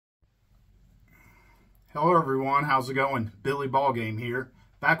Hello everyone, how's it going? Billy Ballgame here,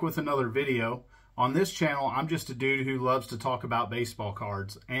 back with another video. On this channel, I'm just a dude who loves to talk about baseball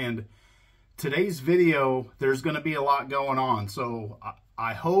cards, and today's video, there's going to be a lot going on, so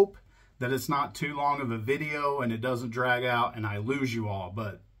I hope that it's not too long of a video and it doesn't drag out and I lose you all,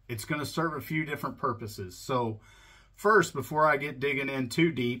 but it's going to serve a few different purposes. So first, before I get digging in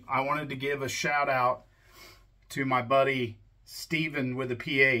too deep, I wanted to give a shout out to my buddy Steven with a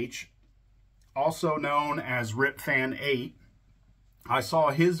PH, also known as RipFan8. I saw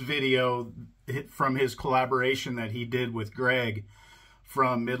his video from his collaboration that he did with Greg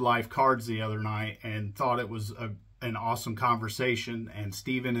from Midlife Cards the other night and thought it was an awesome conversation. And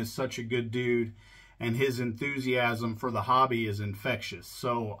Steven is such a good dude and his enthusiasm for the hobby is infectious.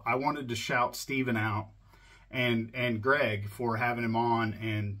 So I wanted to shout Steven out and Greg for having him on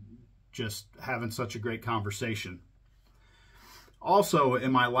and just having such a great conversation. Also,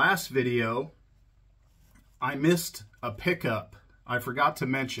 in my last video, I missed a pickup I forgot to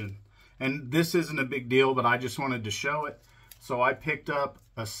mention, and this isn't a big deal, but I just wanted to show it. So I picked up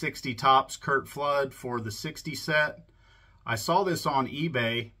a 60 Topps Curt Flood for the 60 set. I saw this on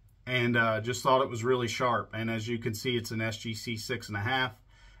eBay and just thought it was really sharp. And as you can see, it's an SGC 6.5,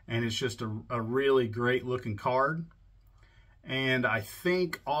 and it's just a really great looking card. And I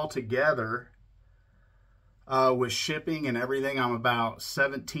think altogether, with shipping and everything, I'm about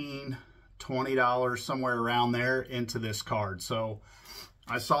 $17, $20, somewhere around there into this card. So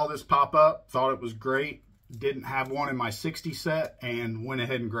I saw this pop up, thought it was great, didn't have one in my 60 set, and went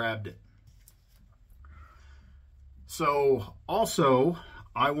ahead and grabbed it. So also,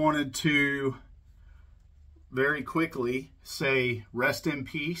 I wanted to very quickly say rest in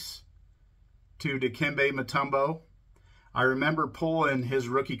peace to Dikembe Mutombo. I remember pulling his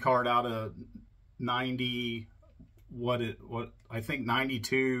rookie card out of 92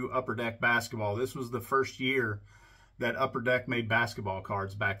 Upper Deck basketball. This was the first year that Upper Deck made basketball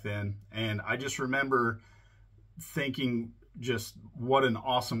cards back then, and I just remember thinking just what an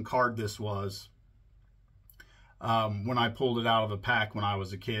awesome card this was when I pulled it out of a pack when I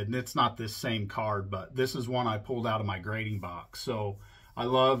was a kid. And it's not this same card, but this is one I pulled out of my grading box. So I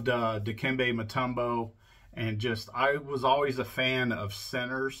loved Dikembe Mutombo, and just I was always a fan of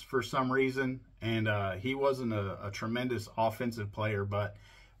centers for some reason. And he wasn't a tremendous offensive player, but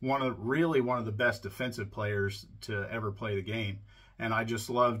really one of the best defensive players to ever play the game. And I just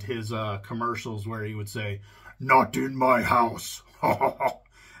loved his commercials where he would say, "Not in my house,"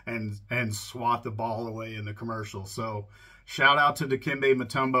 and swat the ball away in the commercial. So shout out to Dikembe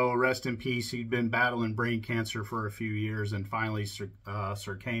Mutombo. Rest in peace. He'd been battling brain cancer for a few years and finally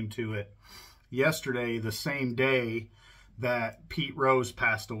succumbed to it yesterday, the same day that Pete Rose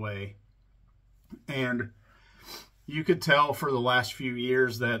passed away. And you could tell for the last few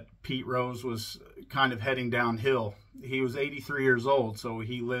years that Pete Rose was kind of heading downhill. He was 83 years old, so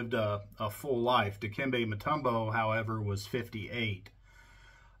he lived a full life. Dikembe Mutombo, however, was 58.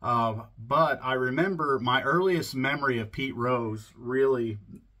 But I remember my earliest memory of Pete Rose, really,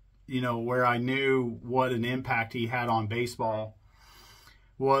 where I knew what an impact he had on baseball,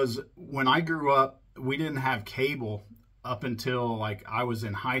 was when I grew up. We didn't have cable up until like I was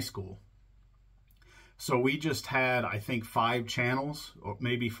in high school. So we just had, I think, 5 channels, or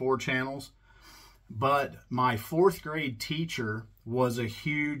maybe 4 channels. But my 4th grade teacher was a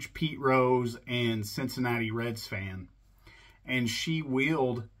huge Pete Rose and Cincinnati Reds fan. And she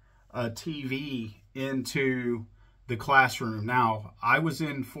wheeled a TV into the classroom. Now, I was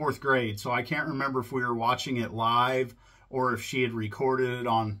in 4th grade, so I can't remember if we were watching it live or if she had recorded it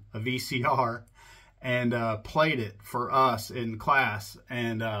on a VCR and played it for us in class.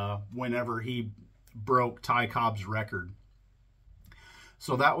 And whenever he broke Ty Cobb's record.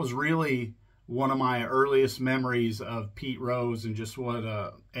 So that was really one of my earliest memories of Pete Rose, and just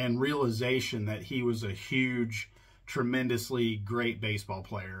and realization that he was a huge, tremendously great baseball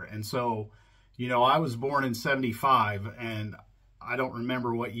player. And so, I was born in 75, and I don't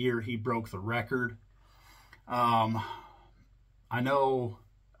remember what year he broke the record. I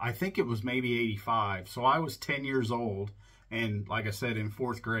think it was maybe 85. So I was 10 years old, and like I said, in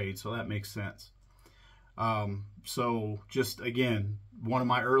 4th grade, so that makes sense. So just again, one of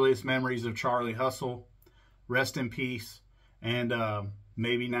my earliest memories of Charlie Hustle. Rest in peace, and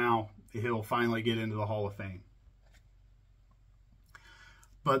maybe now he'll finally get into the Hall of Fame.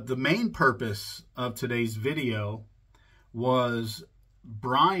 But the main purpose of today's video was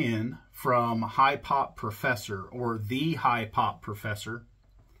Brian from High Pop Professor, or the High Pop Professor,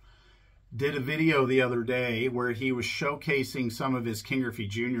 did a video the other day where he was showcasing some of his Ken Griffey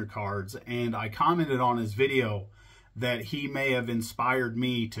Jr. cards, and I commented on his video that he may have inspired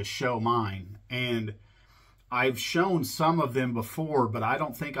me to show mine. And I've shown some of them before, but I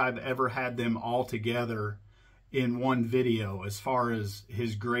don't think I've ever had them all together in one video as far as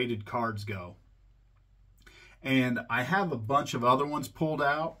his graded cards go. And I have a bunch of other ones pulled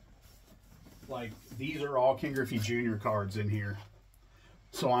out. Like, these are all Ken Griffey Jr. cards in here.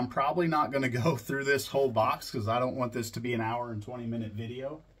 So I'm probably not going to go through this whole box because I don't want this to be an hour and 20-minute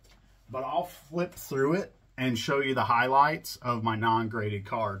video. But I'll flip through it and show you the highlights of my non-graded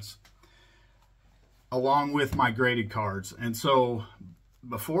cards along with my graded cards. And so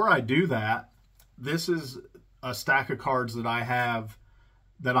before I do that, this is a stack of cards that I have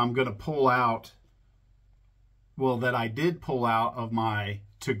that I'm going to pull out. Well, that I did pull out of my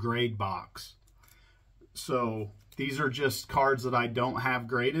to grade box. So these are just cards that I don't have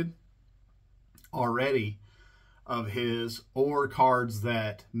graded already of his, or cards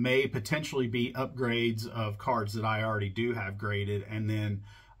that may potentially be upgrades of cards that I already do have graded. And then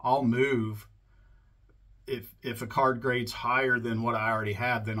I'll move, if a card grades higher than what I already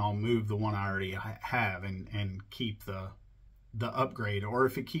have, then I'll move the one I already have and keep the upgrade. Or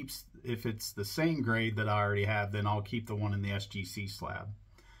if it's the same grade that I already have, then I'll keep the one in the SGC slab.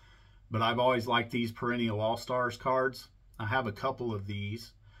 But I've always liked these Perennial All-Stars cards. I have a couple of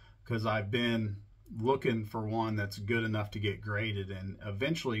these because I've been looking for one that's good enough to get graded. And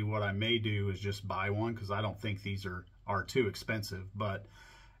eventually what I may do is just buy one because I don't think these are too expensive.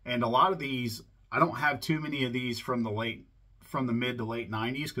 And a lot of these, I don't have too many of these from the mid to late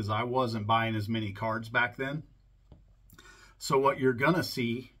 90s because I wasn't buying as many cards back then. So what you're gonna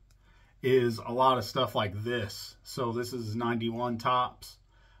see is a lot of stuff like this. So this is 91 Topps.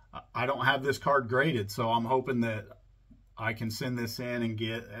 I don't have this card graded, so I'm hoping that I can send this in and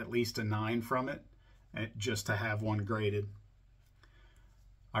get at least a 9 from it, just to have one graded.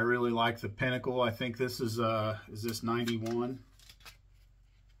 I really like the Pinnacle. I think this is this 91?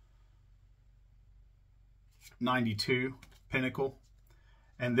 92 Pinnacle.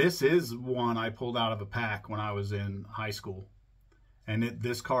 And this is one I pulled out of a pack when I was in high school. And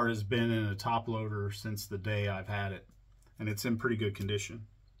this card has been in a top loader since the day I've had it. And it's in pretty good condition.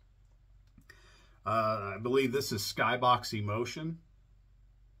 I believe this is Skybox Emotion.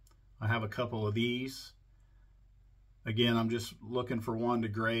 I have a couple of these. Again, I'm just looking for one to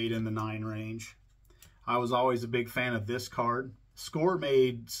grade in the 9 range. I was always a big fan of this card. Score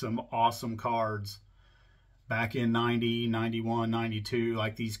made some awesome cards back in 90, 91, 92,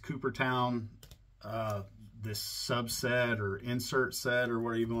 like these Coopertown, this subset or insert set or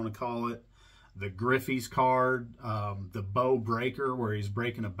whatever you want to call it. The Griffey's card, the Bow Breaker where he's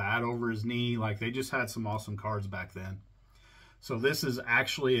breaking a bat over his knee. Like, they just had some awesome cards back then. So this is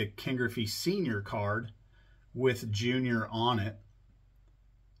actually a Ken Griffey Sr. card with Junior on it.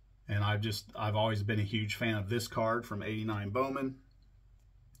 And I've always been a huge fan of this card from 89 Bowman.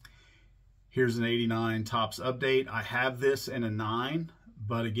 Here's an 89 Topps update. I have this in a 9,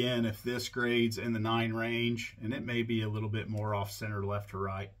 but again, if this grades in the 9 range, and it may be a little bit more off center, left or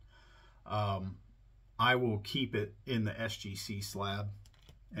right, I will keep it in the SGC slab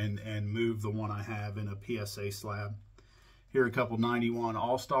and move the one I have in a PSA slab. Here are a couple 91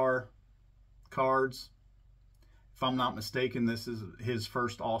 All-Star cards. If I'm not mistaken, this is his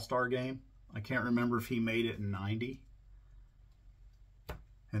first All-Star game. I can't remember if he made it in 90.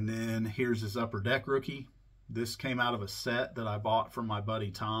 And then here's his Upper Deck rookie. This came out of a set that I bought from my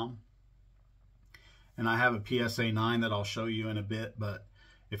buddy Tom. And I have a PSA 9 that I'll show you in a bit, but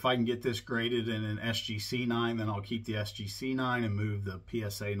if I can get this graded in an SGC 9, then I'll keep the SGC 9 and move the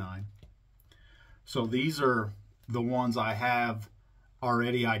PSA 9. So these are the ones I have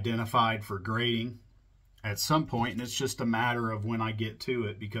already identified for grading at some point, and it's just a matter of when I get to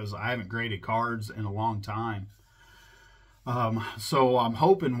it because I haven't graded cards in a long time. So I'm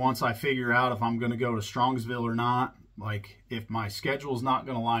hoping once I figure out if I'm going to go to Strongsville or not, like if my schedule's not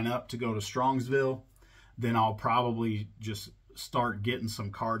going to line up to go to Strongsville, then I'll probably just start getting some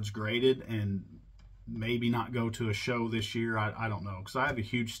cards graded and maybe not go to a show this year. I don't know, because I have a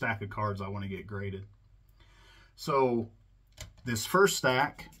huge stack of cards I want to get graded. So this first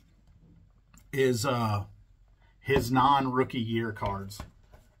stack is his non-rookie year cards.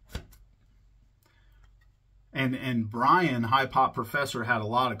 And Brian, High Pop Professor, had a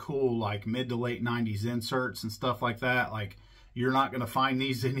lot of cool like mid to late 90s inserts and stuff like that. Like, you're not going to find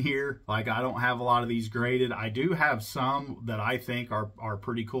these in here. Like, I don't have a lot of these graded. I do have some that I think are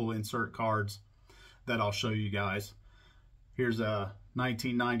pretty cool insert cards that I'll show you guys. Here's a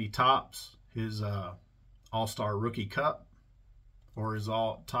 1990 Topps, his All-Star Rookie Cup, or his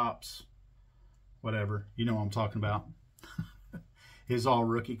Topps, whatever. You know what I'm talking about. His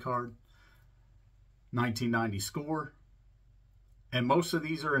all-rookie card. 1990 Score. And most of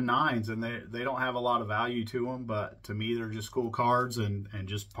these are in 9s, and they don't have a lot of value to them, but to me, they're just cool cards and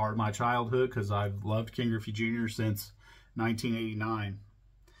just part of my childhood because I've loved Ken Griffey Jr. since 1989.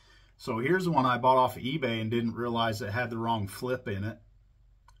 So here's the one I bought off of eBay and didn't realize it had the wrong flip in it.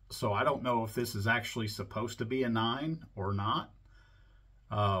 So I don't know if this is actually supposed to be a 9 or not.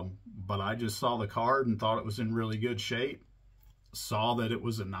 But I just saw the card and thought it was in really good shape. Saw that it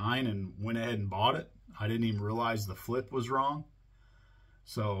was a 9 and went ahead and bought it. I didn't even realize the flip was wrong.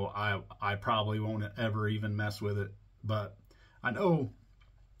 So I probably won't ever even mess with it. But I know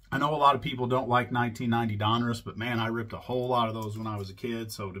a lot of people don't like 1990 Donruss, but man, I ripped a whole lot of those when I was a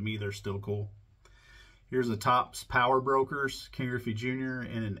kid. So to me, they're still cool. Here's the Topps Power Brokers, Ken Griffey Jr.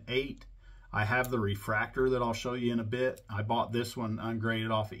 in an 8. I have the refractor that I'll show you in a bit. I bought this one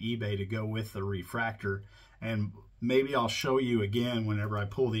ungraded off of eBay to go with the refractor. And maybe I'll show you again whenever I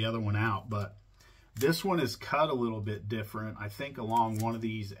pull the other one out. But this one is cut a little bit different, I think, along one of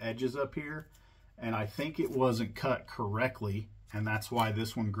these edges up here. And I think it wasn't cut correctly, and that's why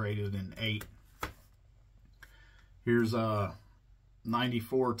this one graded an 8. Here's a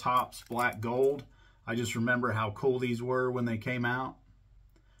 94 Topps Black Gold. I just remember how cool these were when they came out.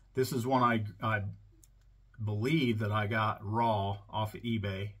 This is one I believe that I got raw off of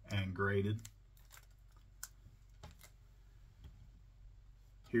eBay and graded.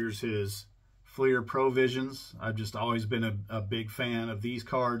 Here's his Fleer Provisions. I've just always been a big fan of these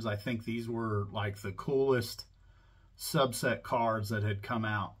cards. I think these were like the coolest subset cards that had come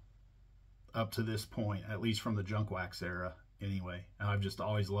out up to this point, at least from the junkwax era anyway. And I've just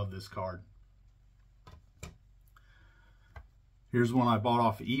always loved this card. Here's one I bought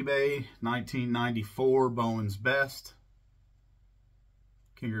off of eBay, 1994 Bowman's Best.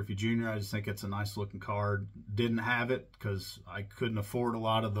 Ken Griffey Jr. I just think it's a nice looking card. Didn't have it because I couldn't afford a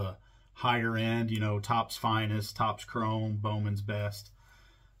lot of the higher end, you know, Topps Finest, Topps Chrome, Bowman's Best,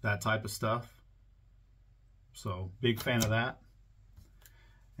 that type of stuff. So big fan of that.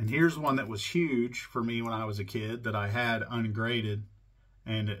 And here's one that was huge for me when I was a kid that I had ungraded.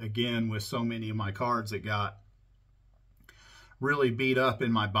 And again, with so many of my cards, it got really beat up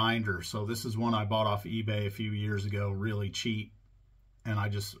in my binder. So this is one I bought off eBay a few years ago, really cheap. And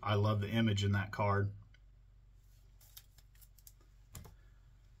I love the image in that card.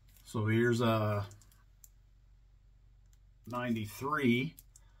 So here's a 93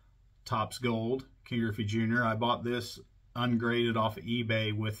 Topps Gold, Ken Griffey Jr. I bought this ungraded off of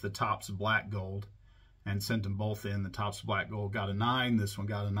eBay with the Topps Black Gold and sent them both in. The Topps Black Gold got a 9. This one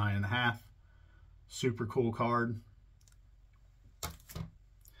got a 9.5. Super cool card.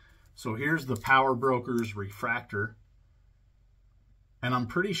 So here's the Power Brokers refractor. And I'm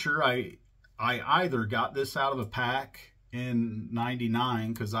pretty sure I either got this out of a pack in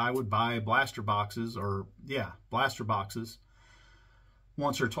 99 because I would buy blaster boxes, or yeah, blaster boxes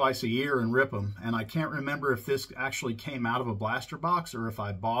once or twice a year and rip them. And I can't remember if this actually came out of a blaster box or if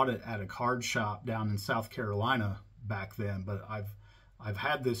I bought it at a card shop down in South Carolina back then. But I've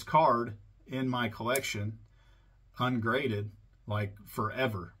had this card in my collection ungraded like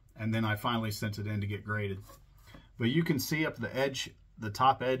forever, and then I finally sent it in to get graded. But you can see up the edge, the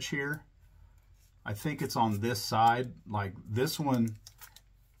top edge here, I think it's on this side. Like this one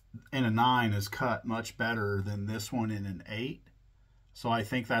in a 9 is cut much better than this one in an 8. So I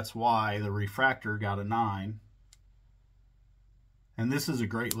think that's why the refractor got a 9. And this is a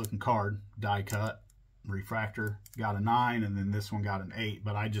great looking card, die cut. Refractor got a 9, and then this one got an 8.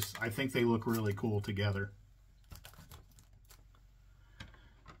 But I think they look really cool together.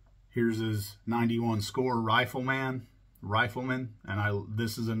 Here's his 91 Score Rifleman, and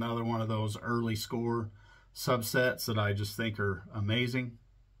this is another one of those early Score subsets that I just think are amazing.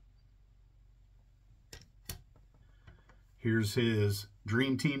 Here's his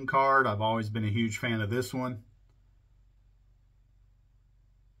Dream Team card. I've always been a huge fan of this one.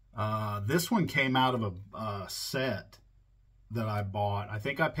 This one came out of a set that I bought. I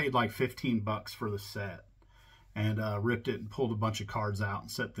think I paid like 15 bucks for the set, and ripped it and pulled a bunch of cards out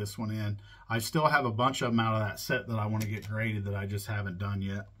and set this one in. I still have a bunch of them out of that set that I want to get graded that I just haven't done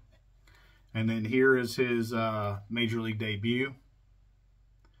yet. And then here is his Major League debut.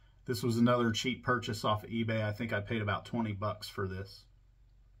 This was another cheap purchase off of eBay. I think I paid about 20 bucks for this.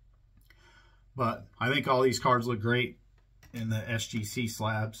 But I think all these cards look great in the SGC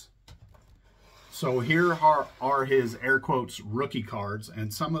slabs. So here are his air quotes rookie cards,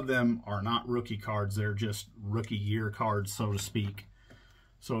 and some of them are not rookie cards. They're just rookie year cards, so to speak.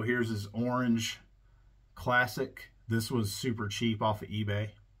 So here's his Orange Classic. This was super cheap off of eBay.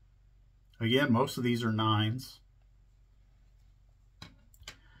 Again, most of these are 9s.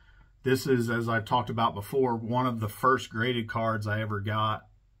 This is, as I've talked about before, one of the first graded cards I ever got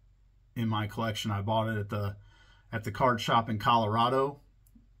in my collection. I bought it at the card shop in Colorado,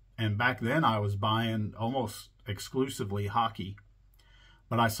 and back then I was buying almost exclusively hockey.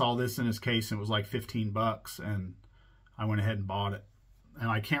 But I saw this in his case and it was like 15 bucks, and I went ahead and bought it. And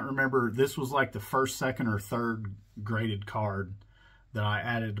I can't remember, this was like the first, second, or third graded card that I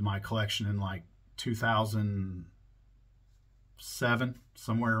added to my collection in like 2007,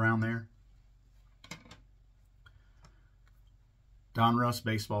 somewhere around there. Donruss,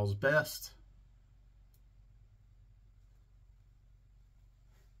 Baseball's Best.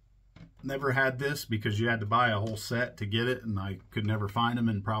 Never had this because you had to buy a whole set to get it, and I could never find them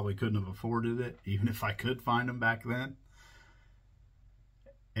and probably couldn't have afforded it, even if I could find them back then.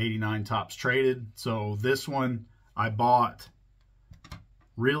 89 Topps Traded. So this one I bought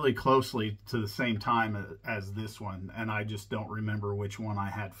really closely to the same time as this one, and I just don't remember which one I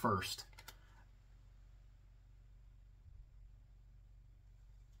had first.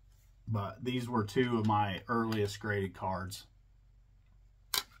 But these were two of my earliest graded cards.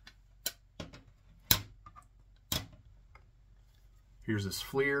 Here's this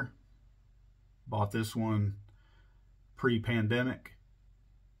Fleer. Bought this one pre-pandemic.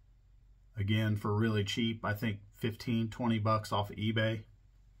 Again, for really cheap. I think 15, 20 bucks off of eBay.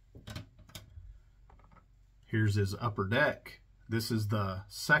 Here's his Upper Deck. This is the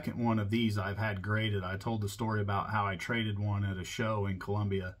second one of these I've had graded. I told the story about how I traded one at a show in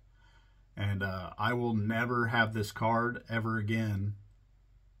Columbia. And I will never have this card ever again.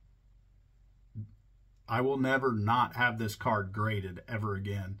 I will never not have this card graded ever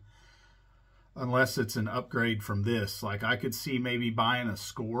again. Unless it's an upgrade from this. Like, I could see maybe buying a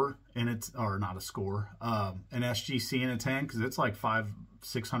score, and it's, or not a score, an SGC in a 10, because it's like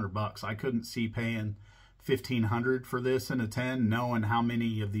 $500-600 bucks. I couldn't see paying $1,500 for this in a 10, knowing how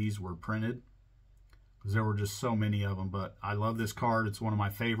many of these were printed, because there were just so many of them. But I love this card. It's one of my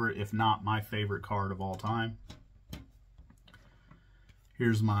favorite, if not my favorite card of all time.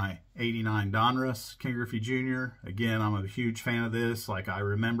 Here's my 89 Donruss, Ken Griffey Jr. Again, I'm a huge fan of this. Like, I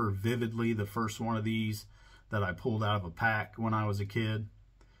remember vividly the first one of these that I pulled out of a pack when I was a kid.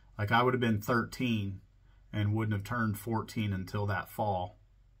 Like, I would have been 13 and wouldn't have turned 14 until that fall.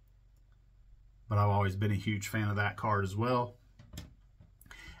 But I've always been a huge fan of that card as well.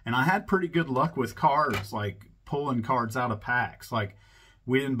 And I had pretty good luck with cards, like pulling cards out of packs. Like,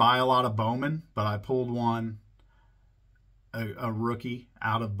 we didn't buy a lot of Bowman, but I pulled one, a rookie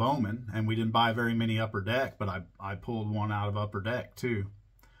out of Bowman, and we didn't buy very many Upper Deck, but I pulled one out of Upper Deck too.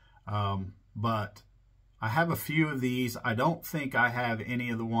 But I have a few of these. I don't think I have any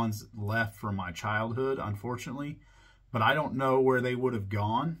of the ones left from my childhood, unfortunately, but I don't know where they would have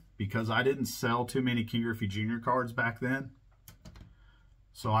gone because I didn't sell too many Ken Griffey Jr. cards back then.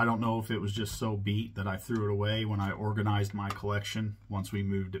 So I don't know if it was just so beat that I threw it away when I organized my collection once we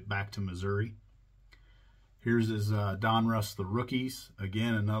moved it back to Missouri. Here's his Donruss, the Rookies.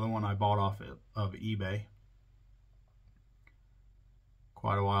 Again, another one I bought off of eBay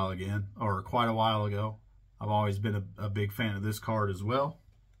quite a while ago. I've always been a big fan of this card as well.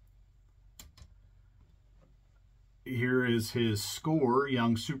 Here is his Score,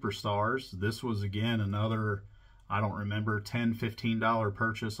 Young Superstars. This was, again, another, I don't remember, $10, $15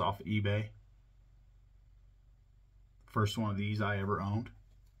 purchase off eBay. First one of these I ever owned.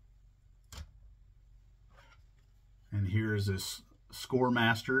 And here's this Score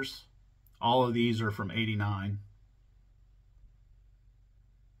Masters. All of these are from '89.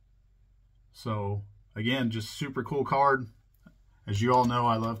 So, again, just super cool card. As you all know,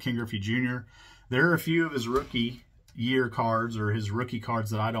 I love Ken Griffey Jr. There are a few of his rookie year cards or his rookie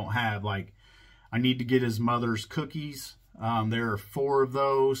cards that I don't have. Like, I need to get his mother's cookies. There are 4 of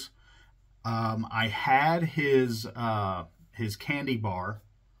those. I had his candy bar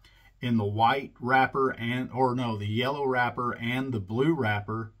in the white wrapper the yellow wrapper and the blue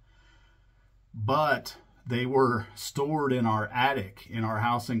wrapper, but they were stored in our attic in our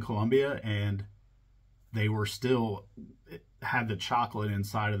house in Columbia, and they were still had the chocolate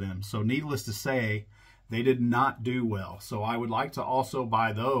inside of them. So needless to say, they did not do well. So I would like to also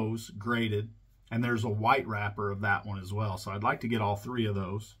buy those graded, and there's a white wrapper of that one as well. So I'd like to get all 3 of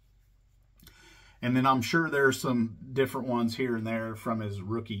those. And then I'm sure there's some different ones here and there from his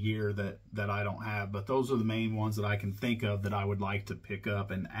rookie year that I don't have. But those are the main ones that I can think of that I would like to pick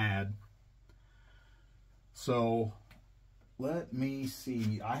up and add. So let me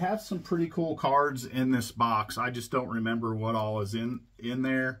see. I have some pretty cool cards in this box. I just don't remember what all is in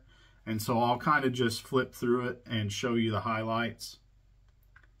there. And so I'll kind of just flip through it and show you the highlights.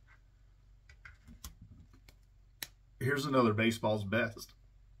 Here's another Baseball's Best.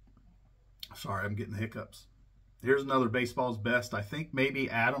 Sorry, I'm getting the hiccups. Here's another Baseball's Best. I think maybe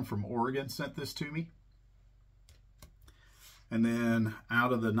Adam from Oregon sent this to me. And then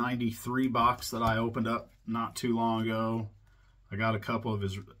out of the 93 box that I opened up not too long ago, I got a couple of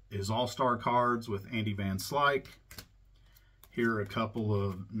his All-Star cards with Andy Van Slyke. Here are a couple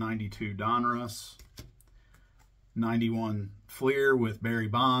of 92 Donruss, 91 Fleer with Barry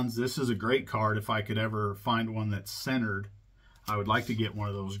Bonds. This is a great card if I could ever find one that's centered. I would like to get one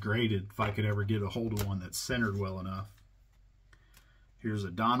of those graded if I could ever get a hold of one that's centered well enough. Here's a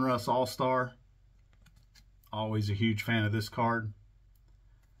Donruss All-Star. Always a huge fan of this card.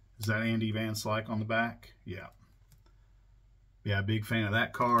 Is that Andy Van Slyke on the back? Yeah. Yeah, big fan of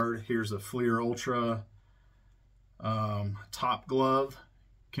that card. Here's a Fleer Ultra Top Glove.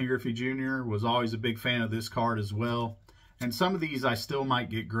 Ken Griffey Jr. was always a big fan of this card as well. And some of these I still might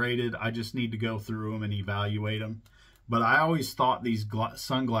get graded. I just need to go through them and evaluate them. But I always thought these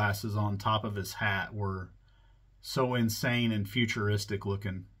sunglasses on top of his hat were so insane and futuristic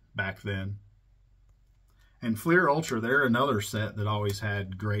looking back then. And Fleer Ultra, they're another set that always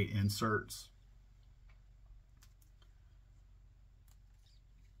had great inserts.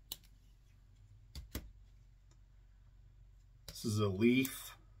 This is a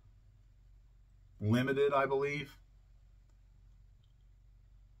Leaf Limited, I believe.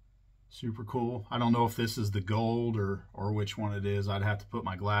 Super cool. I don't know if this is the gold or which one it is. I'd have to put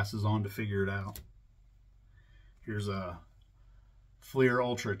my glasses on to figure it out. Here's a Fleer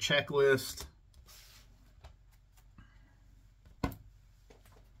Ultra checklist.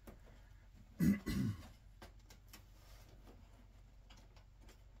 And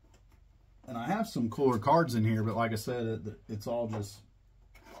I have some cooler cards in here, but like I said, it's all just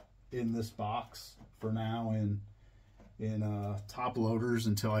in this box for now in top loaders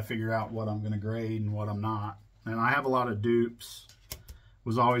until I figure out what I'm going to grade and what I'm not. And I have a lot of dupes.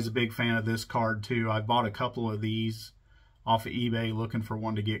 Was always a big fan of this card too. I bought a couple of these off of eBay looking for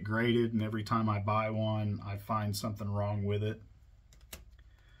one to get graded, and every time I buy one, I find something wrong with it.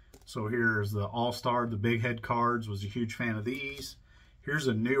 So here's the All-Star, the Big Head cards. Was a huge fan of these. Here's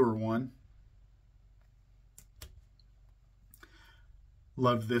a newer one.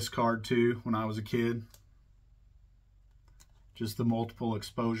 Loved this card too when I was a kid. Just the multiple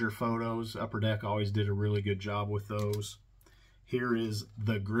exposure photos. Upper Deck always did a really good job with those. Here is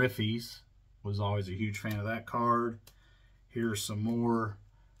the Griffeys. Was always a huge fan of that card. Here's some more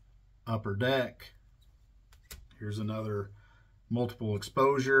Upper Deck. Here's another multiple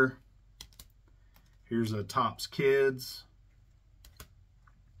exposure. Here's a Topps Kids.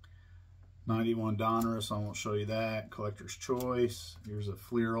 91 Donruss, I won't show you that. Collector's Choice. Here's a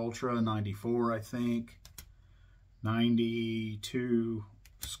Fleer Ultra, 94 I think. 92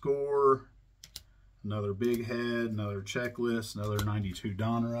 Score. Another Big Head, another checklist, another 92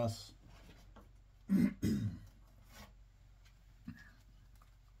 Donruss.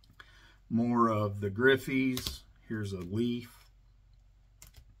 More of the Griffeys. Here's a Leaf.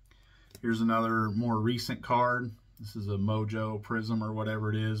 Here's another more recent card. This is a Mojo Prism or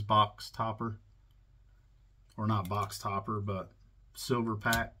whatever it is, box topper. Or not box topper, but silver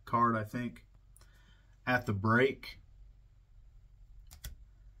pack card, I think. At the Break.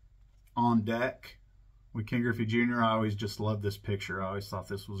 On Deck with Ken Griffey Jr. I always just loved this picture. I always thought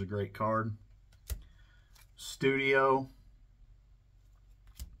this was a great card. Studio.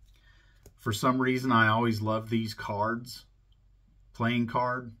 For some reason, I always loved these cards. Playing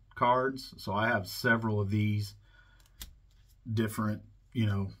cards. So I have several of these different, you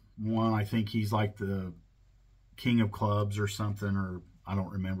know, one I think he's like the King of Clubs or something, or I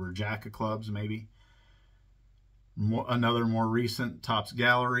don't remember, Jack of Clubs maybe. Another more recent Topps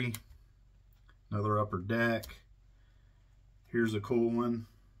Gallery. Another Upper Deck. Here's a cool one.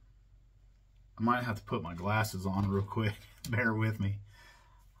 I might have to put my glasses on real quick. Bear with me.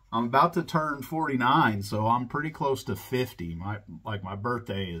 I'm about to turn 49, so I'm pretty close to 50. My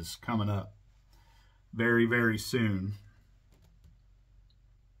birthday is coming up very, very soon.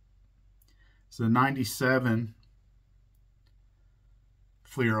 It's a 97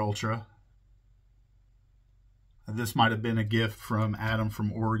 Fleer Ultra. This might have been a gift from Adam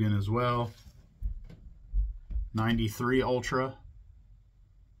from Oregon as well. 93 Ultra.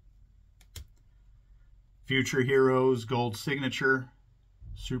 Future Heroes Gold Signature.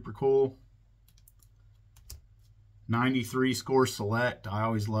 Super cool. 93 Score Select. I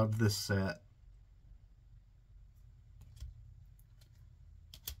always loved this set.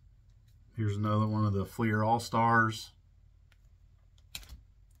 Here's another one of the Fleer All-Stars.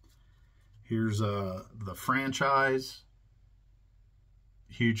 Here's the Franchise.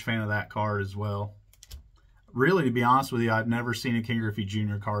 Huge fan of that card as well. Really, to be honest with you, I've never seen a Ken Griffey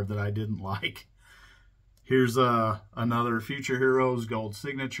Jr. card that I didn't like. Here's another Future Heroes gold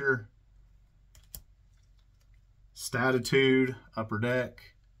signature. Statitude, Upper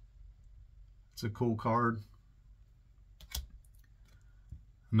Deck. It's a cool card.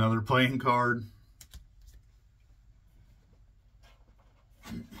 Another playing card.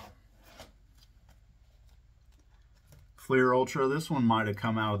 Fleer Ultra. This one might have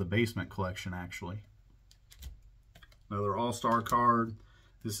come out of the basement collection, actually. Another All-Star card.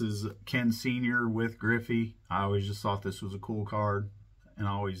 This is Ken Sr. with Griffey. I always just thought this was a cool card, and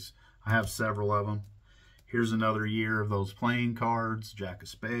I have several of them. Here's another year of those playing cards. Jack of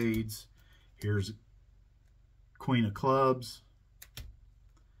Spades. Here's Queen of Clubs.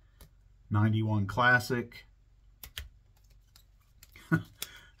 91 Classic.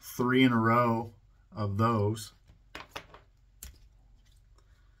 3 in a row of those.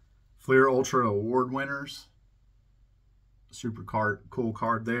 Fleer Ultra Award winners. Super cool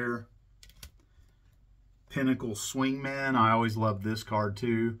card there. Pinnacle Swingman. I always loved this card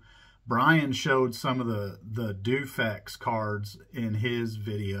too. Brian showed some of the Dufex cards in his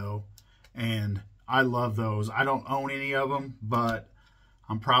video, and I love those. I don't own any of them, but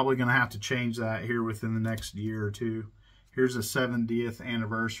I'm probably going to have to change that here within the next year or two. Here's a 70th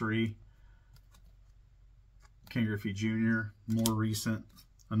anniversary Ken Griffey Jr., more recent.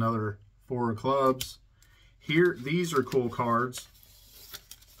 Another 4 of Clubs. Here, these are cool cards.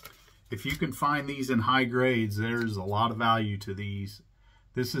 If you can find these in high grades, there's a lot of value to these.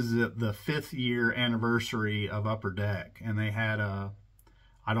 This is the 5th year anniversary of Upper Deck, and they had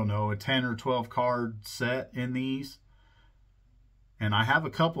I don't know, a 10 or 12 card set in these. And I have a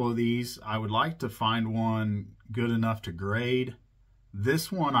couple of these. I would like to find one good enough to grade.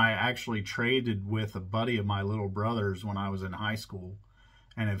 This one I actually traded with a buddy of my little brother's when I was in high school,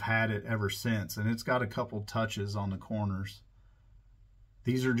 and have had it ever since. And it's got a couple touches on the corners.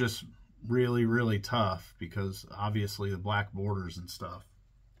 These are just really, really tough because obviously the black borders and stuff.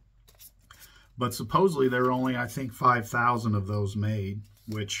 But supposedly there were only, I think, 5,000 of those made,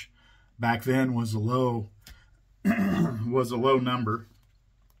 which back then was a low number.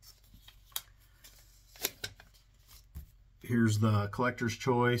 Here's the Collector's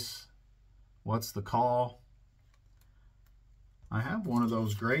Choice. What's the Call? I have one of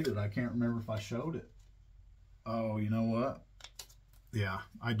those graded. I can't remember if I showed it. Oh, you know what? Yeah,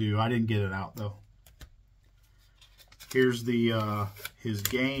 I do. I didn't get it out though. Here's the his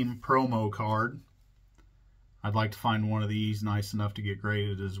game promo card. I'd like to find one of these nice enough to get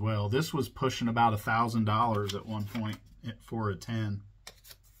graded as well. This was pushing about $1,000 at one point for a 10.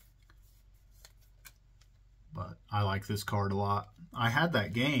 But I like this card a lot. I had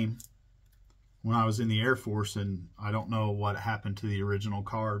that game when I was in the Air Force, and I don't know what happened to the original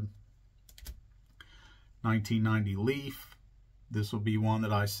card. 1990 Leaf. This will be one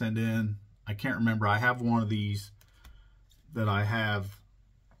that I send in. I can't remember. I have one of these that I have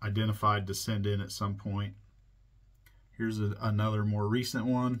identified to send in at some point. Here's another more recent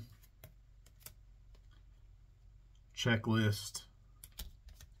one. Checklist.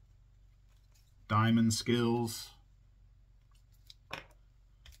 Diamond Skills.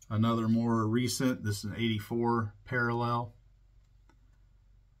 Another more recent. This is an 84 parallel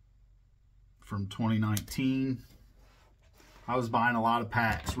from 2019. I was buying a lot of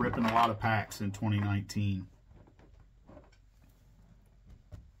packs, ripping a lot of packs in 2019.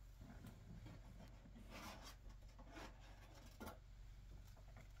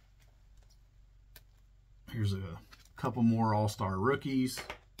 Here's a couple more All-Star rookies.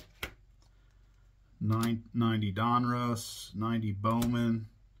 90 Donruss, 90 Bowman.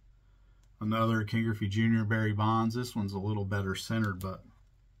 Another Ken Griffey Jr. Barry Bonds. This one's a little better centered, but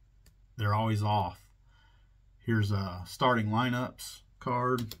they're always off. Here's a starting lineups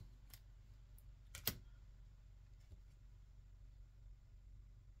card.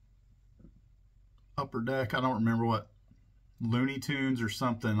 Upper Deck. I don't remember what, Looney Tunes or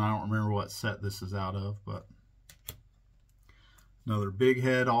something. I don't remember what set this is out of, but another Big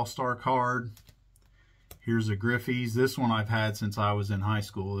Head All-Star card. Here's a Griffey's. This one I've had since I was in high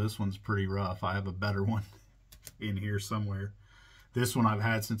school. This one's pretty rough. I have a better one in here somewhere. This one I've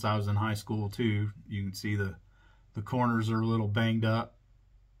had since I was in high school too. You can see the corners are a little banged up.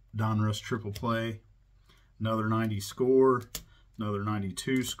 Donruss Triple Play. Another 90 Score. Another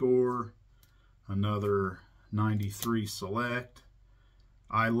 92 Score. Another 93 Select.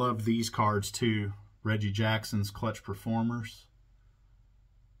 I love these cards too. Reggie Jackson's Clutch Performers.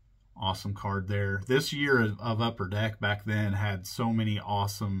 Awesome card there. This year of Upper Deck back then had so many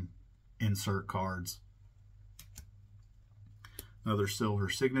awesome insert cards. Another silver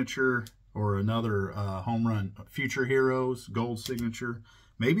signature. or another home run, Future Heroes, gold signature.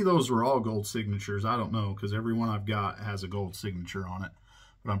 Maybe those were all gold signatures. I don't know, because every one I've got has a gold signature on it.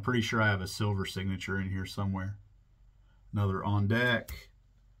 But I'm pretty sure I have a silver signature in here somewhere. Another on deck.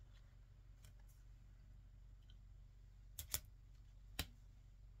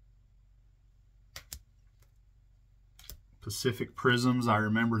 Pacific Prisms. I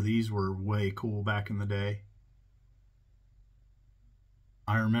remember these were way cool back in the day.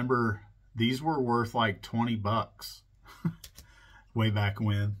 I remember these were worth like 20 bucks way back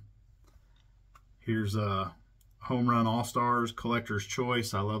when. Here's a Home Run All-Stars Collector's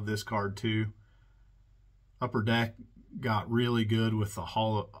Choice. I love this card too. Upper Deck got really good with the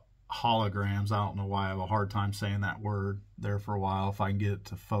holograms. I don't know why I have a hard time saying that word there for a while. If I can get it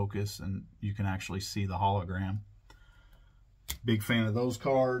to focus and you can actually see the hologram. Big fan of those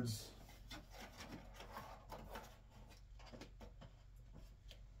cards.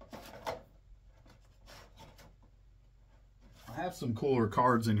 I have some cooler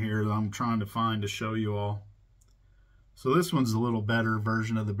cards in here that I'm trying to find to show you all. So this one's a little better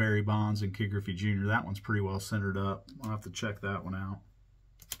version of the Barry Bonds and Ken Griffey Jr. That one's pretty well centered up. I'll have to check that one out.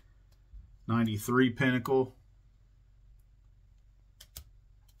 93 Pinnacle.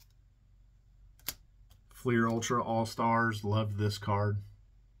 Fleer Ultra All-Stars. Loved this card.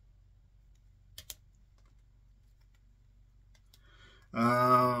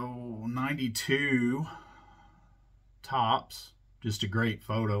 Oh, 92 Tops. Just a great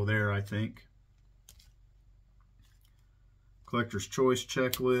photo there, I think. Collector's Choice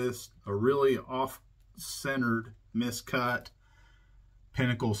Checklist. A really off-centered, miscut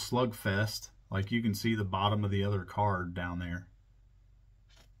Pinnacle Slugfest. Like you can see the bottom of the other card down there.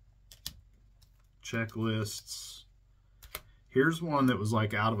 Checklists. Here's one that was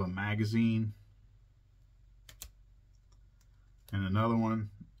like out of a magazine. And another one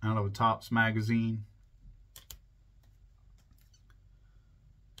out of a Topps magazine.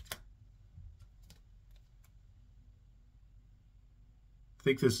 I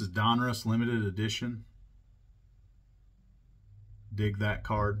think this is Donruss limited edition. Dig that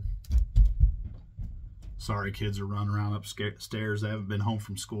card. Sorry, kids are running around upstairs. They haven't been home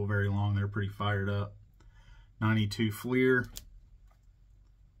from school very long. They're pretty fired up. 92 Fleer.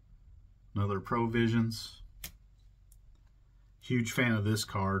 Another Provisions. Huge fan of this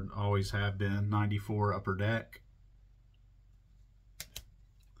card. Always have been. 94 Upper Deck.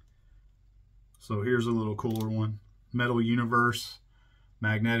 So here's a little cooler one. Metal Universe.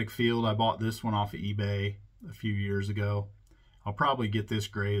 Magnetic Field. I bought this one off of eBay a few years ago. I'll probably get this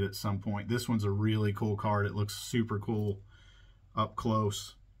grade at some point. This one's a really cool card. It looks super cool up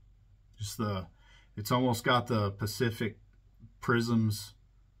close. Just it's almost got the Pacific Prisms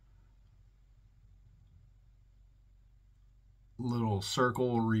little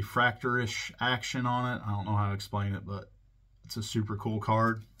circle refractor-ish action on it. I don't know how to explain it, but it's a super cool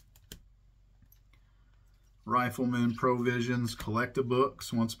card. Rifleman Provisions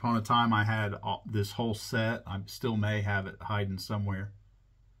Collect-A-Books. Once upon a time I had this whole set. I still may have it hiding somewhere.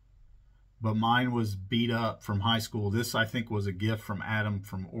 But mine was beat up from high school. This I think was a gift from Adam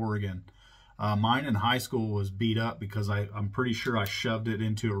from Oregon. Mine in high school was beat up because I'm pretty sure I shoved it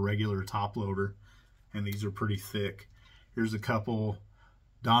into a regular top loader. And these are pretty thick. Here's a couple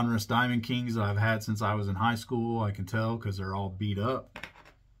Donruss Diamond Kings that I've had since I was in high school. I can tell because they're all beat up.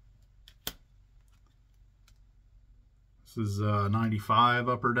 This is 95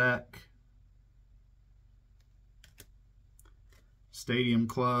 Upper Deck. Stadium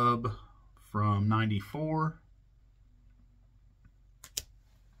Club from 94.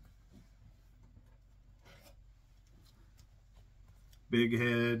 Big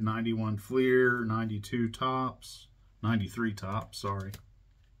Head, 91 Fleer, 92 Tops, 93 Tops, sorry.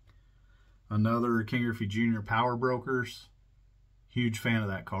 Another Ken Griffey Jr. Power Brokers. Huge fan of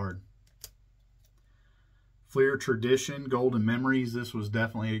that card. Fleer Tradition, Golden Memories. This was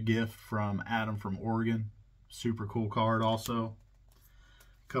definitely a gift from Adam from Oregon. Super cool card also.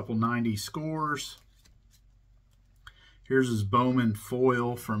 A couple 90 Scores. Here's his Bowman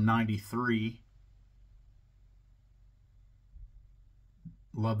Foil from 93.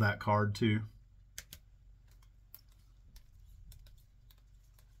 Love that card too.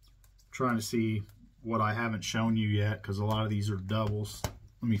 Trying to see what I haven't shown you yet because a lot of these are doubles.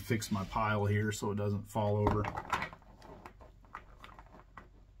 Let me fix my pile here so it doesn't fall over.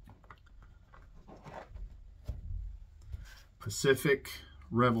 Pacific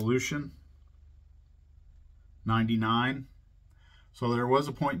Revolution, 99. So there was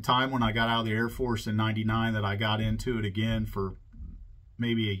a point in time when I got out of the Air Force in 99 that I got into it again for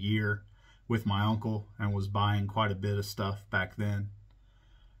maybe a year with my uncle and was buying quite a bit of stuff back then.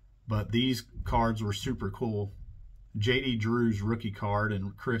 but these cards were super cool. J.D. Drew's rookie card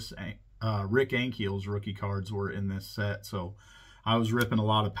and Rick Ankiel's rookie cards were in this set, so I was ripping a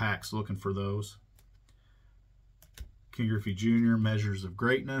lot of packs looking for those. Ken Griffey Jr. Measures of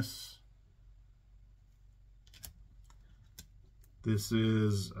Greatness. This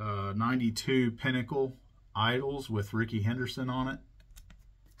is 92 Pinnacle Idols with Ricky Henderson on it.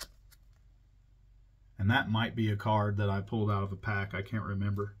 And that might be a card that I pulled out of a pack. I can't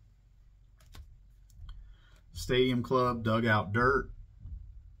remember. Stadium Club Dugout Dirt.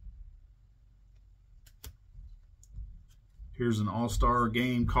 Here's an All-Star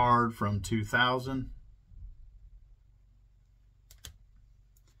Game card from 2000.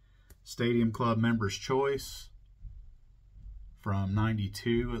 Stadium Club Members' Choice from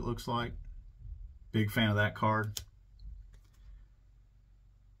 92, it looks like. Big fan of that card.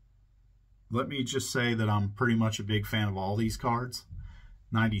 Let me just say that I'm pretty much a big fan of all these cards.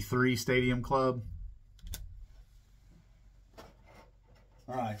 93 Stadium Club.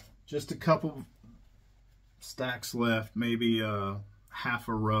 All right, just a couple stacks left, maybe half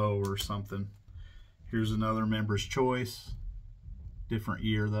a row or something. Here's another Members' Choice. Different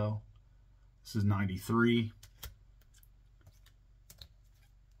year though. This is 93.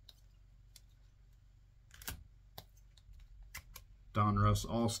 Donruss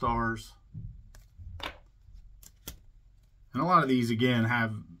All-Stars. And a lot of these, again,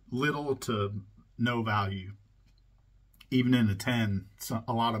 have little to no value. Even in the 10,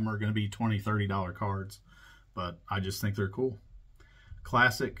 a lot of them are going to be $20, $30 cards. But I just think they're cool.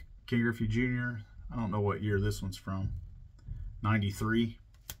 Classic Ken Griffey Jr. I don't know what year this one's from. 93.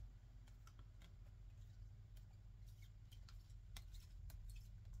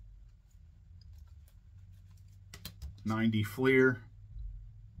 '90 Fleer.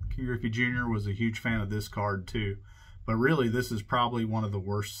 Ken Griffey Jr. was a huge fan of this card too. But really, this is probably one of the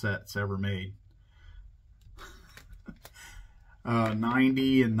worst sets ever made.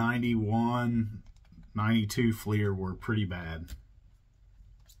 90 and 91, 92 Fleer were pretty bad.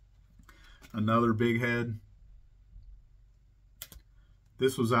 Another big head.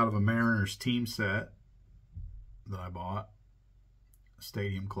 This was out of a Mariners team set that I bought.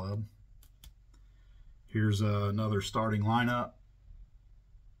 Stadium Club. Here's another starting lineup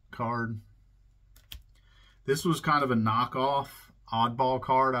card. This was kind of a knockoff oddball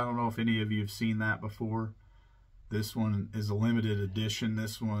card. I don't know if any of you have seen that before. This one is a limited edition.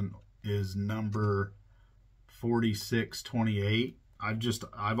 This one is number 4628.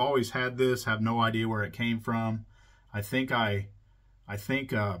 I've always had this, have no idea where it came from. I think I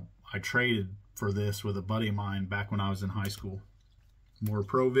traded for this with a buddy of mine back when I was in high school. More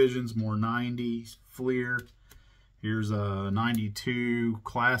Provisions, more 90s Fleer. Here's a 92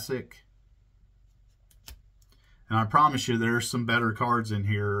 Classic. And I promise you there's some better cards in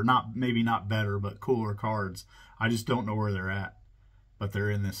here. Maybe not better, but cooler cards. I just don't know where they're at. But they're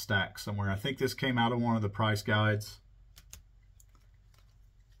in this stack somewhere. I think this came out of one of the price guides.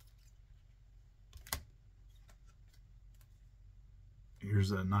 Here's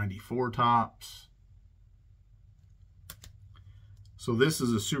a 94 Topps. So this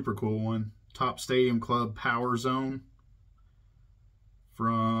is a super cool one. Topps Stadium Club Power Zone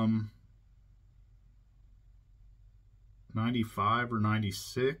from 95 or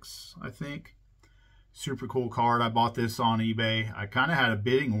 96, I think. Super cool card. I bought this on eBay. I kind of had a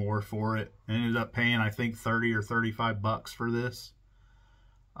bidding war for it. I ended up paying, I think, 30 or 35 bucks for this.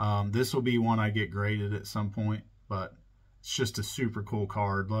 This will be one I get graded at some point, but it's just a super cool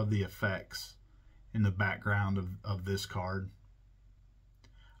card. Love the effects in the background of this card.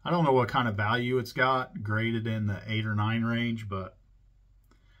 I don't know what kind of value it's got, graded in the 8 or 9 range, but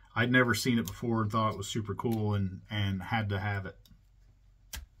I'd never seen it before and thought it was super cool and had to have it.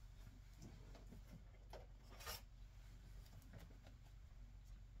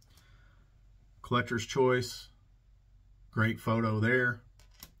 Collector's Choice. Great photo there.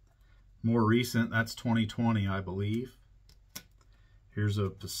 More recent, that's 2020, I believe. Here's a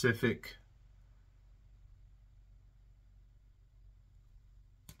Pacific.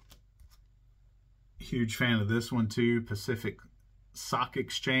 Huge fan of this one too, Pacific Sock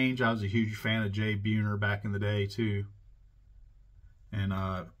Exchange. I was a huge fan of Jay Buhner back in the day too. And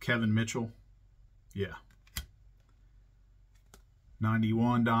Kevin Mitchell. Yeah.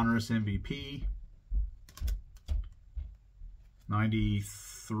 91 Donruss MVP.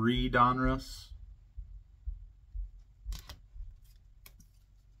 93 Donruss.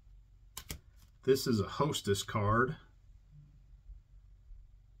 This is a Hostess card.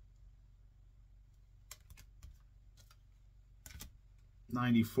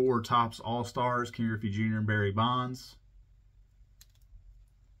 '94 Topps All-Stars, Ken Griffey Jr. and Barry Bonds.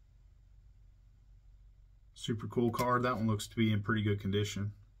 Super cool card. That one looks to be in pretty good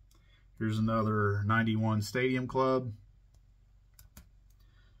condition. Here's another 91 Stadium Club.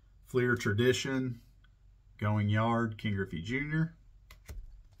 Fleer Tradition. Going Yard, Ken Griffey Jr.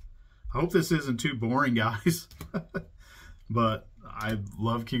 I hope this isn't too boring, guys. But I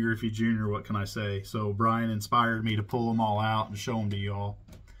love Ken Griffey Jr. What can I say? So Brian inspired me to pull them all out and show them to you all.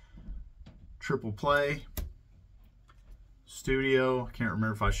 Triple Play. Studio. I can't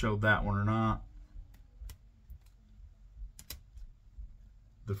remember if I showed that one or not.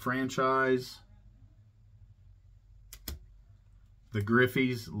 The Franchise. The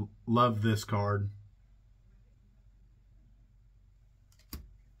Griffies. Love this card.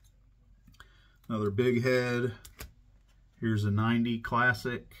 Another big head. Here's a 90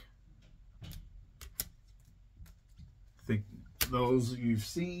 Classic. I think those you've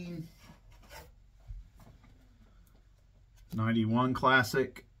seen. 91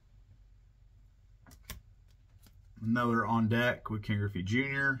 Classic. Another on deck with Ken Griffey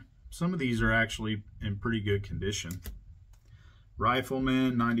Jr. Some of these are actually in pretty good condition.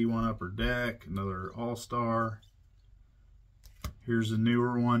 Rifleman, 91 Upper Deck. Another All-Star. Here's a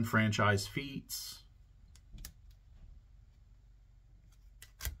newer one, Franchise Feats.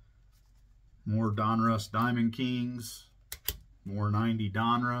 More Donruss Diamond Kings. More 90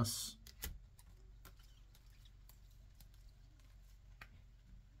 Donruss.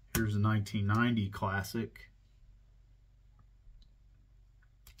 Here's a 1990 Classic.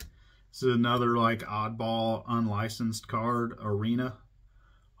 This is another like oddball unlicensed card, Arena.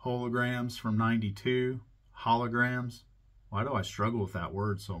 Holograms from 92. Holograms. Why do I struggle with that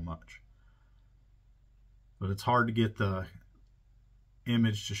word so much? But it's hard to get the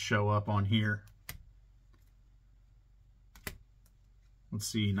image to show up on here. Let's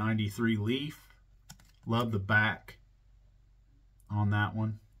see, 93 Leaf. Love the back on that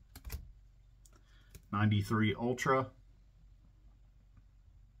one. 93 Ultra.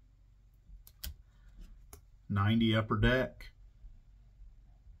 90 Upper Deck.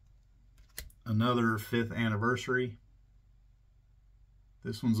 Another 5th anniversary.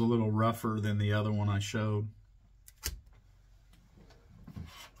 This one's a little rougher than the other one I showed.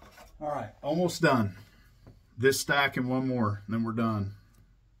 All right, almost done. This stack and one more, and then we're done.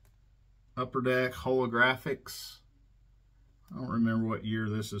 Upper Deck Holographics. I don't remember what year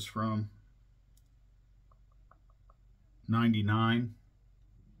this is from. 99.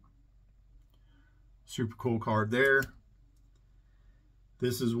 Super cool card there.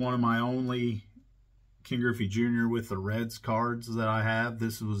 This is one of my only Ken Griffey Jr. with the Reds cards that I have.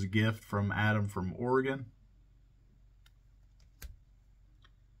 This was a gift from Adam from Oregon.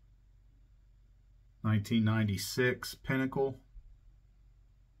 1996 Pinnacle.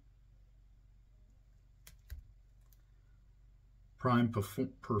 Prime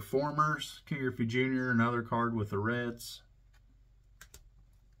Performers, Ken Griffey Jr., another card with the Reds.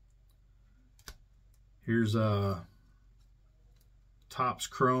 Here's a Topps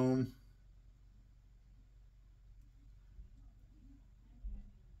Chrome.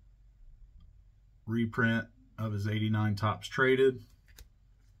 Reprint of his 89 Topps Traded.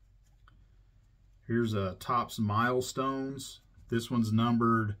 Here's a Topps Milestones. This one's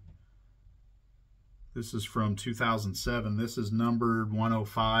numbered. This is from 2007. This is numbered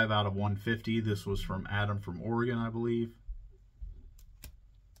 105 out of 150. This was from Adam from Oregon, I believe.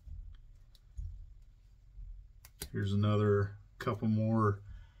 Here's another couple more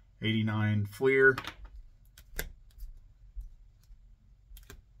 89 Fleer.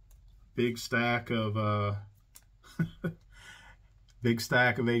 Big stack of big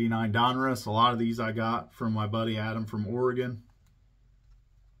stack of 89 Donruss. A lot of these I got from my buddy Adam from Oregon.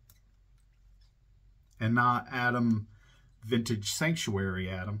 And not Adam Vintage Sanctuary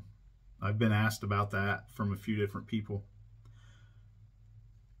Adam. I've been asked about that from a few different people.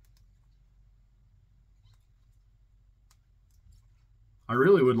 I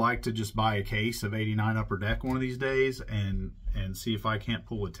really would like to just buy a case of 89 Upper Deck one of these days and see if I can't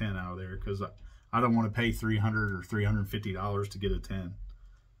pull a 10 out of there, because I don't want to pay $300 or $350 to get a 10.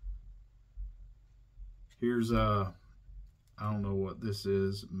 Here's a, I don't know what this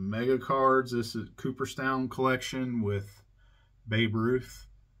is, Mega Cards. This is Cooperstown collection with Babe Ruth.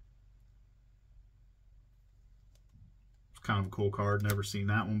 It's kind of a cool card, never seen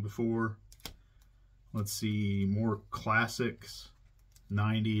that one before. Let's see, more classics,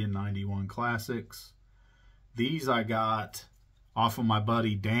 90 and 91 classics. These I got off of my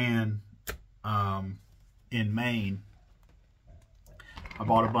buddy Dan in Maine. I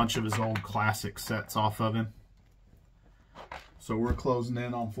bought a bunch of his old classic sets off of him. So we're closing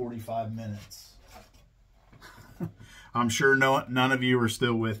in on 45 minutes. I'm sure none of you are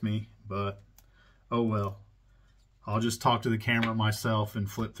still with me, but oh well. I'll just talk to the camera myself and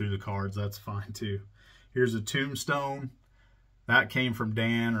flip through the cards. That's fine too. Here's a Tombstone. That came from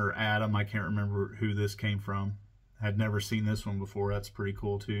Dan or Adam. I can't remember who this came from. Had never seen this one before. That's pretty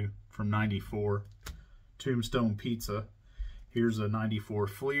cool too. From 94. Tombstone Pizza. Here's a 94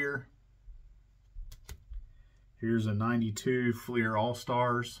 Fleer. Here's a 92 Fleer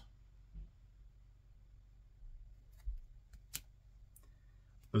All-Stars.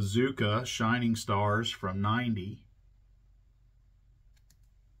 Bazooka Shining Stars from 90.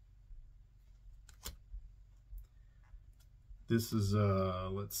 This is,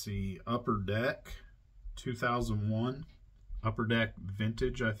 let's see, Upper Deck 2001. Upper Deck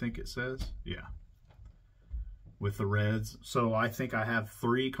Vintage, I think it says. Yeah. With the Reds. So I think I have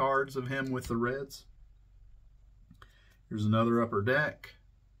 3 cards of him with the Reds. Here's another Upper Deck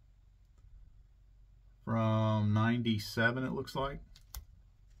from 97, it looks like.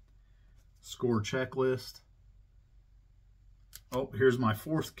 Score checklist. Oh, here's my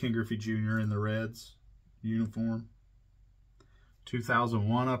 4th Ken Griffey Jr. in the Reds uniform.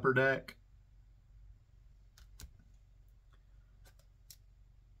 2001 Upper Deck.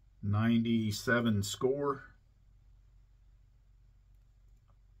 97 Score.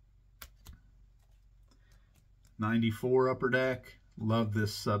 94 Upper Deck. Love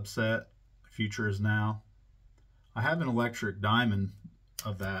this subset. Future is Now. I have an electric diamond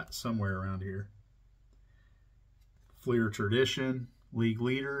of that somewhere around here. Fleer Tradition. League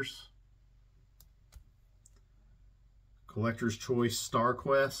Leaders. Collector's Choice Star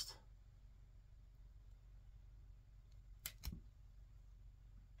Quest.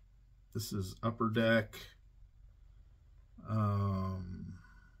 This is Upper Deck. I'm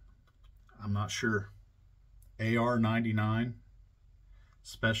not sure. AR 99.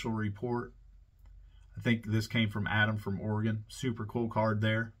 Special Report. I think this came from Adam from Oregon. Super cool card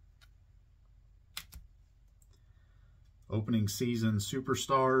there. Opening Season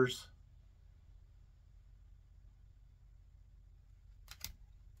Superstars.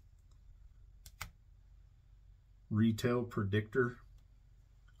 Retail Predictor.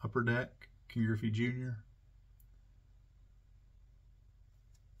 Upper Deck. Ken Griffey Jr.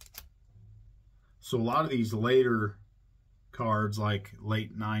 So a lot of these later cards, like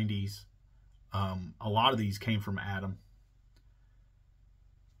late 90s, a lot of these came from Adam.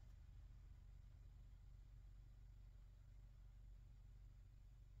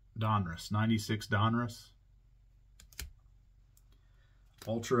 Donruss, 96 Donruss.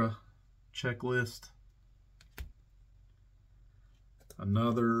 Ultra Checklist.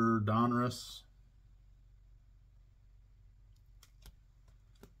 Another Donruss.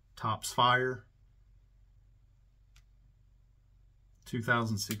 Topps Fire.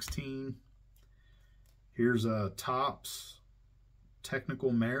 2016. Here's a Topps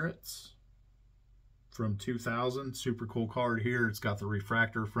Technical Merits from 2000. Super cool card here. It's got the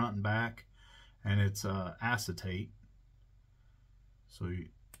refractor front and back, and it's acetate, so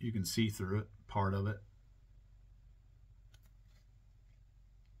you can see through it, part of it.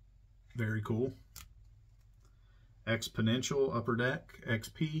 Very cool. Exponential Upper Deck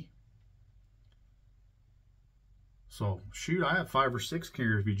XP. So, shoot, I have 5 or 6 Ken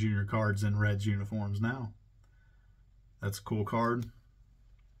Griffey Jr. cards in Reds uniforms now. That's a cool card.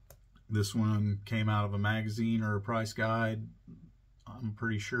 This one came out of a magazine or a price guide, I'm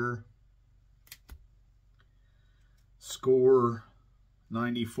pretty sure. Score,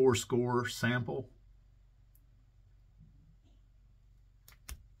 94 Score sample.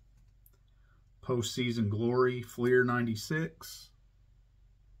 Postseason Glory, Fleer 96.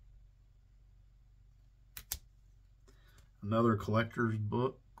 Another collector's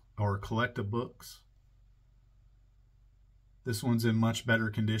book, or collective books. This one's in much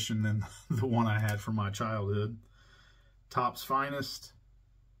better condition than the one I had from my childhood. Topps Finest.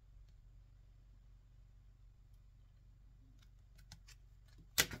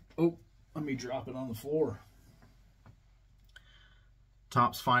 Oh, let me drop it on the floor.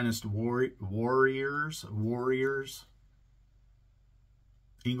 Topps Finest Warriors.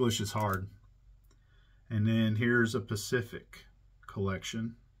 English is hard. And then here's a Pacific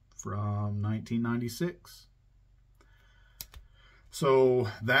collection from 1996. So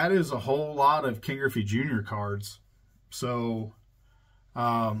that is a whole lot of Ken Griffey Jr. cards. So,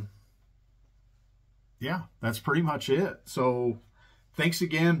 yeah, that's pretty much it. So thanks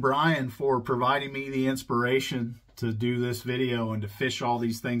again, Brian, for providing me the inspiration to do this video and to fish all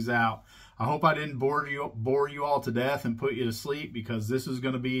these things out. I hope I didn't bore you all to death and put you to sleep, because this is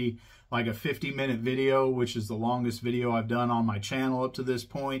going to be like a 50-minute video, which is the longest video I've done on my channel up to this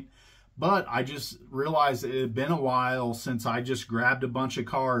point. But I just realized it had been a while since I just grabbed a bunch of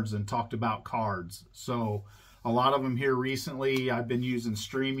cards and talked about cards. So a lot of them here recently. I've been using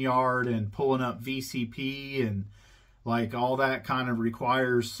StreamYard and pulling up VCP, and like all that kind of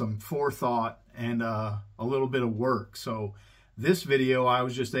requires some forethought and a little bit of work. So this video, I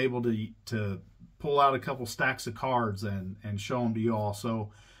was just able to pull out a couple stacks of cards and show them to you all.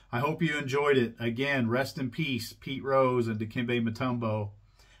 So I hope you enjoyed it. Again, rest in peace, Pete Rose and Dikembe Mutombo.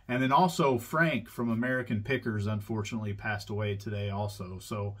 And then also Frank from American Pickers unfortunately passed away today also.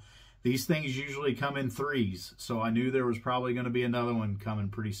 So these things usually come in threes. So I knew there was probably going to be another one coming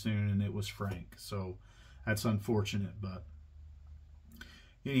pretty soon, and it was Frank. So that's unfortunate. But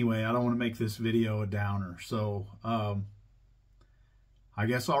anyway, I don't want to make this video a downer. So I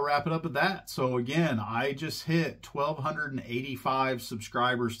guess I'll wrap it up at that. So again, I just hit 1,285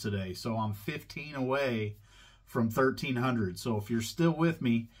 subscribers today. So I'm 15 away from 1,300. So if you're still with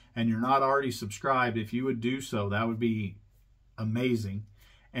me and you're not already subscribed, if you would do so, that would be amazing.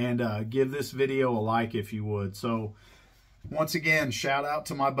 And give this video a like if you would. So once again, shout out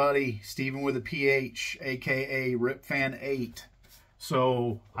to my buddy Steven with a PH, aka RipFan8.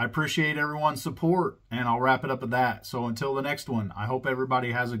 So I appreciate everyone's support, and I'll wrap it up at that. So until the next one, I hope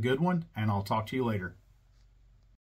everybody has a good one, and I'll talk to you later.